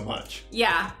recommended so much.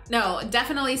 Yeah, no,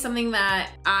 definitely something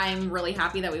that I'm really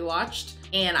happy that we watched,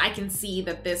 and I can see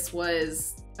that this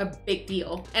was a big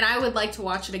deal. And I would like to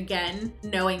watch it again,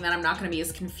 knowing that I'm not going to be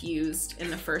as confused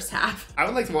in the first half. I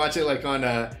would like to watch it like on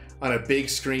a big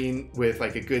screen with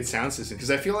like a good sound system, because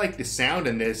I feel like the sound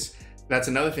in this, that's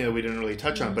another thing that we didn't really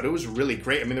touch on, but it was really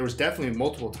great. I mean, there was definitely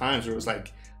multiple times where it was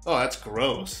like, oh, that's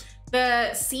gross.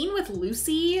 The scene with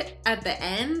Lucy at the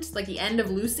end, like the end of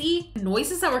Lucy,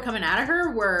 noises that were coming out of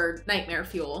her were nightmare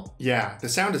fuel. Yeah, the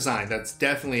sound design, that's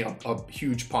definitely a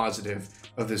huge positive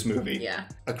of this movie. Yeah.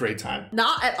 A great time.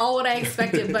 Not at all what I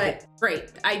expected, but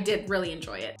great. I did really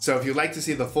enjoy it. So if you'd like to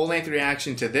see the full-length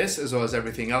reaction to this, as well as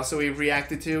everything else that we've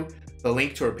reacted to, the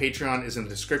link to our Patreon is in the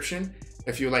description.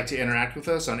 If you would like to interact with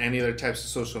us on any other types of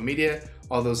social media,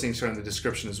 all those links are in the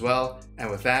description as well.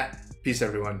 And with that, peace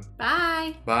everyone.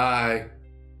 Bye. Bye.